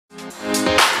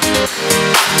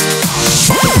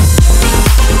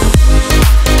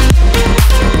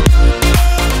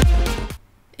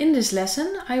this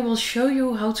lesson, I will show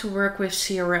you how to work with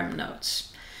CRM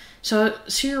notes. So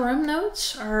CRM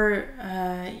notes are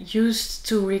used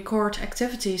to record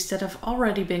activities that have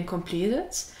already been completed,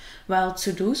 while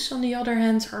to-dos, on the other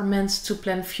hand, are meant to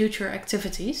plan future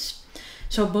activities.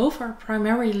 So both are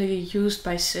primarily used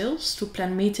by sales to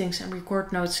plan meetings and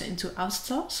record notes into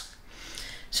Autotask.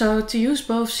 So to use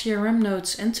both CRM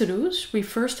notes and to-dos, we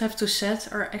first have to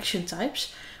set our action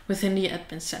types within the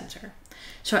admin center.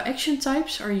 So action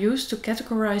types are used to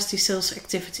categorize the sales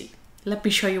activity. Let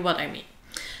me show you what I mean.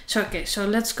 So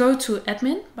let's go to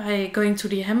admin by going to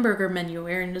the hamburger menu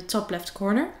here in the top left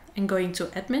corner and going to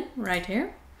admin right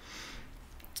here.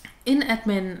 In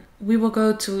admin, we will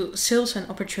go to sales and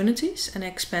opportunities and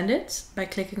expand it by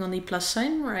clicking on the plus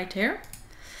sign right here.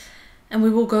 And we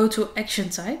will go to action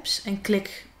types and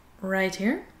click right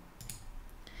here.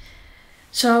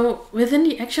 So within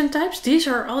the action types, these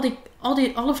are all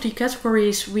of the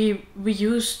categories we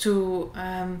use to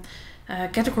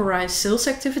categorize sales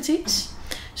activities.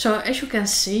 So as you can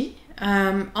see,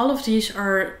 all of these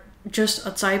are just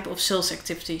a type of sales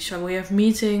activity. So we have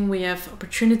meeting, we have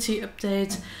opportunity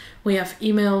update, we have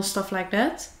email, stuff like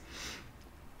that.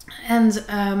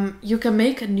 And you can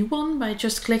make a new one by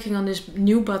just clicking on this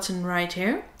new button right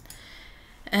here.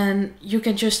 And you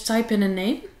can just type in a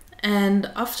name. And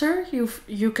after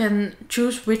you can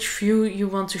choose which view you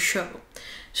want to show.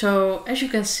 So as you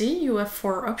can see, you have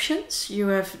 4 options. You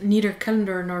have neither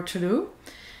calendar nor to-do.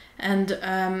 And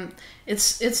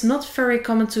it's not very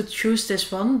common to choose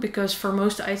this one because for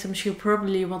most items you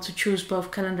probably want to choose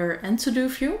both calendar and to-do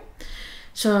view.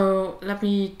 So let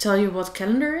me tell you what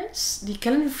calendar is. The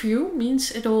calendar view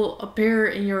means it'll appear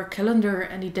in your calendar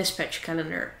and the dispatch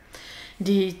calendar.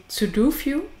 The to-do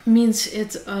view means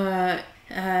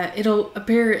it'll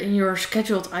appear in your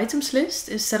scheduled items list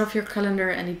instead of your calendar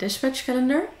and the dispatch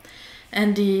calendar.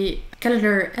 And the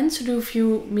calendar and to-do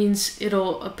view means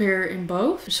it'll appear in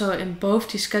both. So in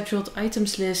both the scheduled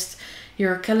items list,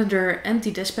 your calendar and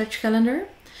the dispatch calendar.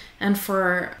 And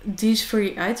for these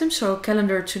 3 items, so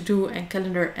calendar, to-do and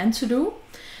calendar and to-do,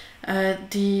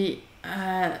 the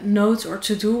note or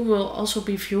to-do will also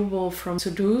be viewable from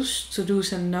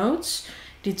to-dos and notes,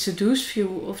 the to-dos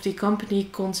view of the company,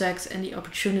 contact and the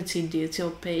opportunity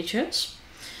detail pages.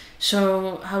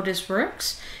 So how this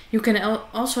works, you can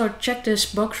also check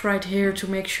this box right here to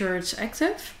make sure it's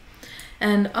active.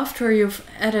 And after you've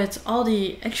added all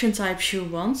the action types you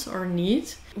want or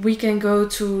need, we can go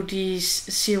to these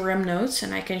CRM notes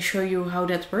and I can show you how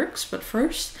that works. But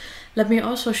first, let me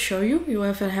also show you. You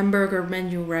have a hamburger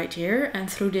menu right here,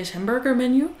 and through this hamburger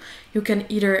menu, you can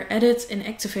either edit,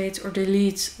 inactivate or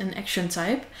delete an action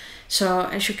type. So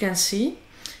as you can see,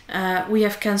 we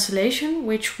have cancellation,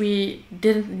 which we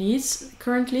didn't need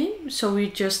currently, so we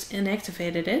just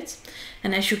inactivated it.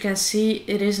 And as you can see,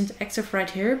 it isn't active right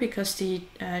here because the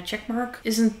check mark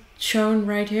isn't shown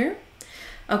right here.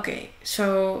 Okay,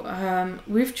 so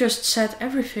we've just set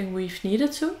everything we've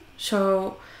needed to.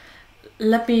 So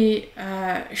let me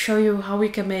show you how we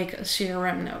can make a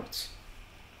CRM note.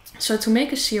 So to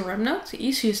make a CRM note, the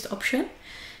easiest option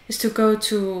is to go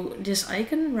to this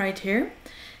icon right here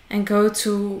and go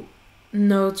to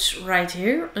notes right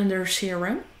here under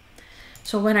CRM.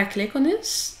 So when I click on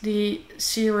this, the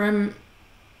CRM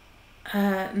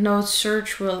note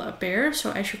search will appear.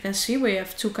 So as you can see, we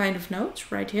have 2 kinds of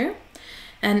notes right here.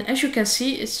 And as you can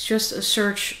see, it's just a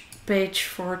search page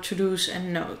for to-dos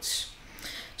and notes.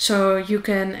 So you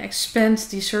can expand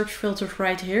the search filters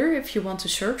right here if you want to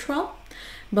search one.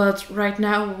 But right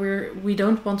now we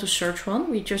don't want to search one,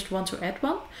 we just want to add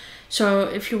one. So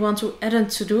if you want to add a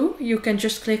to-do, you can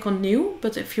just click on new.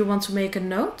 But if you want to make a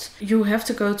note, you have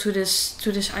to go to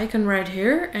this icon right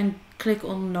here and click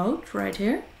on note right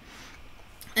here.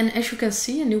 And as you can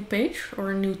see, a new page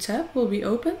or a new tab will be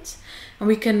opened. And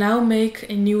we can now make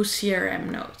a new CRM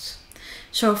note.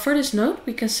 So for this note,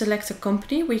 we can select a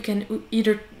company. We can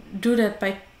either do that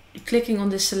by clicking on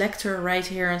the selector right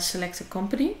here and select a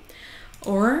company.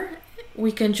 Or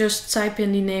we can just type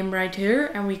in the name right here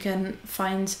and we can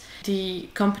find the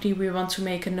company we want to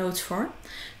make a note for.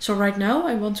 So right now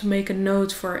I want to make a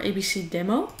note for ABC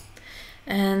Demo.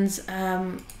 And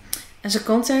as a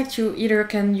contact, you either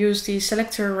can use the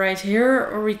selector right here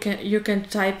or you can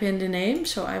type in the name.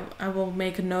 So I will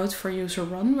make a note for user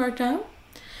 1 right now.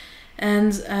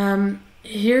 And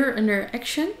here under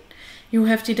action, you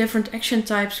have the different action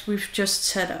types we've just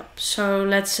set up. So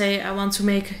let's say I want to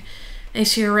make a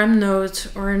CRM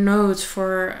note or a note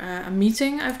for a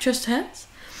meeting I've just had.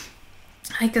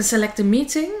 I can select the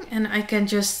meeting and I can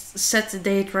just set the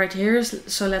date right here.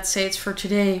 So let's say it's for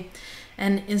today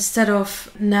And instead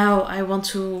of now I want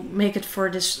to make it for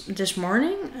this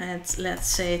morning at, let's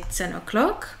say, 10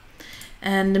 o'clock.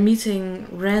 And the meeting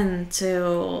ran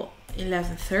till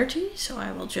 11:30, so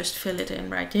I will just fill it in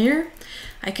right here.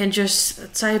 I can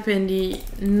just type in the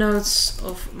notes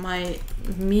of my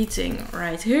meeting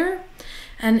right here.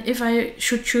 And if I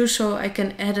should choose so, I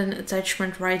can add an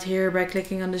attachment right here by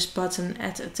clicking on this button,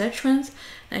 Add Attachment.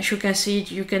 As you can see,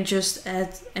 you can just add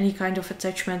any kind of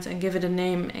attachment and give it a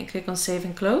name and click on Save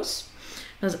and Close.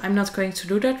 But I'm not going to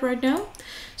do that right now.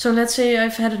 So let's say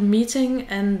I've had a meeting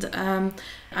and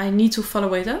I need to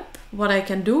follow it up. What I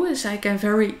can do is I can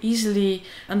very easily,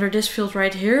 under this field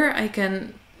right here, I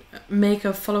can make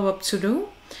a follow-up to-do.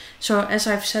 So as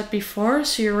I've said before,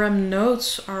 CRM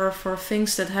notes are for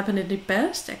things that happened in the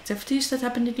past, activities that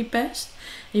happened in the past.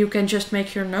 You can just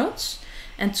make your notes.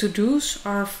 And to-dos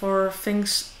are for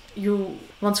things you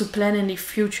want to plan in the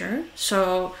future.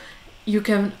 So you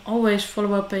can always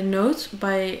follow up a note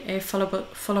by a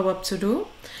follow-up to-do.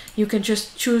 You can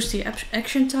just choose the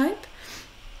action type.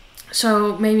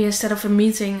 So maybe instead of a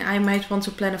meeting, I might want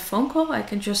to plan a phone call. I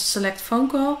can just select phone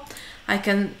call. I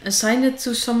can assign it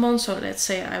to someone. So let's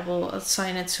say I will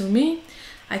assign it to me.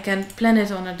 I can plan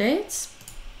it on a date.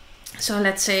 So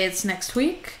let's say it's next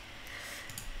week.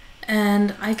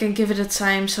 And I can give it a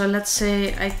time. So let's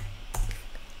say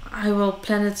I will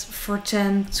plan it for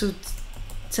 10 to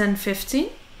 10:15.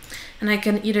 And I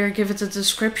can either give it a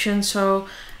description. So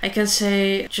I can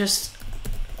say just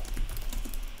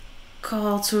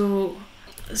call to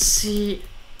see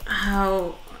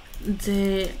how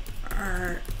they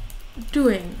are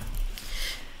doing.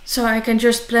 So I can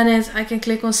just plan it. I can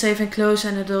click on Save and Close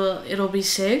and it'll be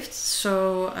saved.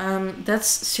 So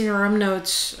that's CRM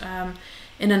notes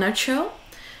in a nutshell.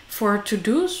 For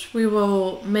to-dos, we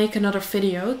will make another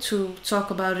video to talk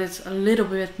about it a little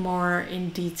bit more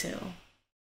in detail.